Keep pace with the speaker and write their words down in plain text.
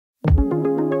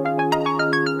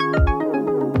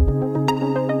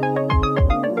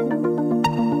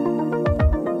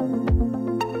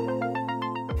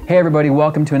Hey everybody,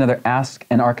 welcome to another Ask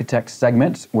an Architect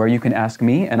segment where you can ask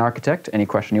me, an architect, any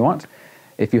question you want.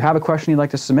 If you have a question you'd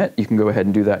like to submit, you can go ahead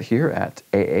and do that here at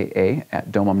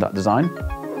aaa@domum.design.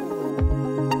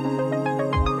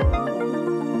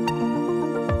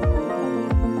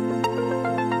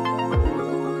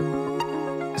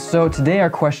 So today our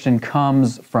question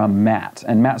comes from Matt,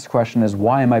 and Matt's question is,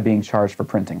 why am I being charged for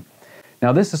printing?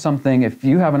 Now this is something, if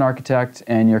you have an architect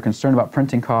and you're concerned about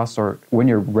printing costs, or when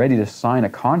you're ready to sign a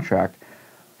contract,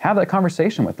 have that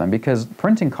conversation with them, because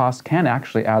printing costs can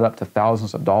actually add up to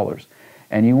thousands of dollars.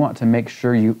 And you want to make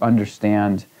sure you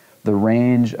understand the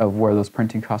range of where those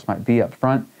printing costs might be up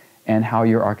front and how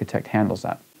your architect handles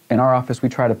that. In our office, we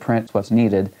try to print what's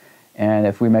needed, and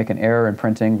if we make an error in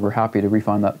printing, we're happy to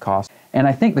refund that cost. And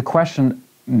I think the question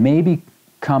maybe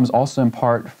comes also in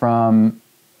part from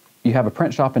you have a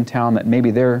print shop in town that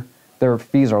maybe their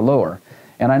fees are lower.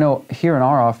 And I know here in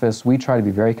our office, we try to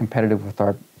be very competitive with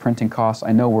our printing costs.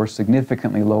 I know we're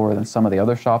significantly lower than some of the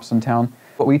other shops in town.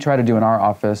 What we try to do in our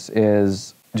office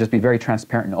is just be very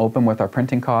transparent and open with our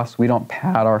printing costs. We don't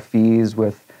pad our fees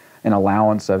with an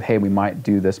allowance of, hey, we might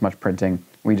do this much printing.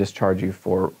 We just charge you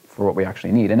for what we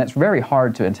actually need. And it's very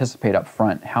hard to anticipate up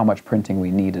front how much printing we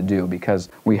need to do, because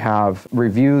we have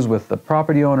reviews with the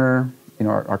property owner,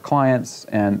 our clients,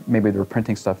 and maybe they're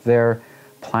printing stuff there.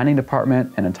 Planning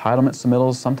department and entitlement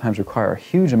submittals sometimes require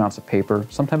huge amounts of paper,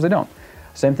 sometimes they don't.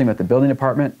 Same thing with the building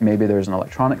department. Maybe there's an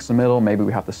electronic submittal, maybe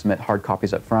we have to submit hard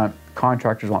copies up front.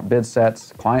 Contractors want bid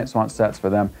sets, clients want sets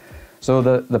for them. So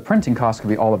the printing costs could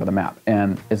be all over the map,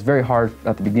 and it's very hard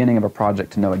at the beginning of a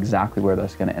project to know exactly where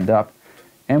that's going to end up.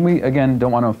 And we, again,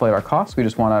 don't want to inflate our costs. We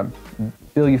just want to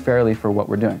bill you fairly for what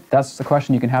we're doing. That's the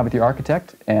question you can have with your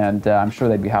architect, and I'm sure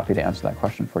they'd be happy to answer that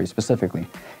question for you specifically.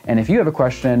 And if you have a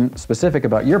question specific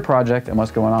about your project and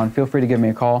what's going on, feel free to give me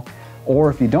a call. Or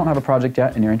if you don't have a project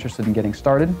yet and you're interested in getting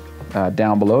started,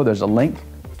 down below there's a link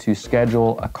to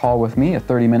schedule a call with me, a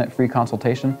 30-minute free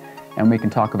consultation, and we can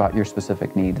talk about your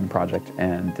specific need and project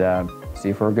and see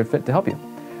if we're a good fit to help you.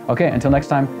 Okay, until next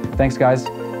time, thanks guys,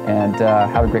 and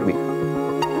have a great week.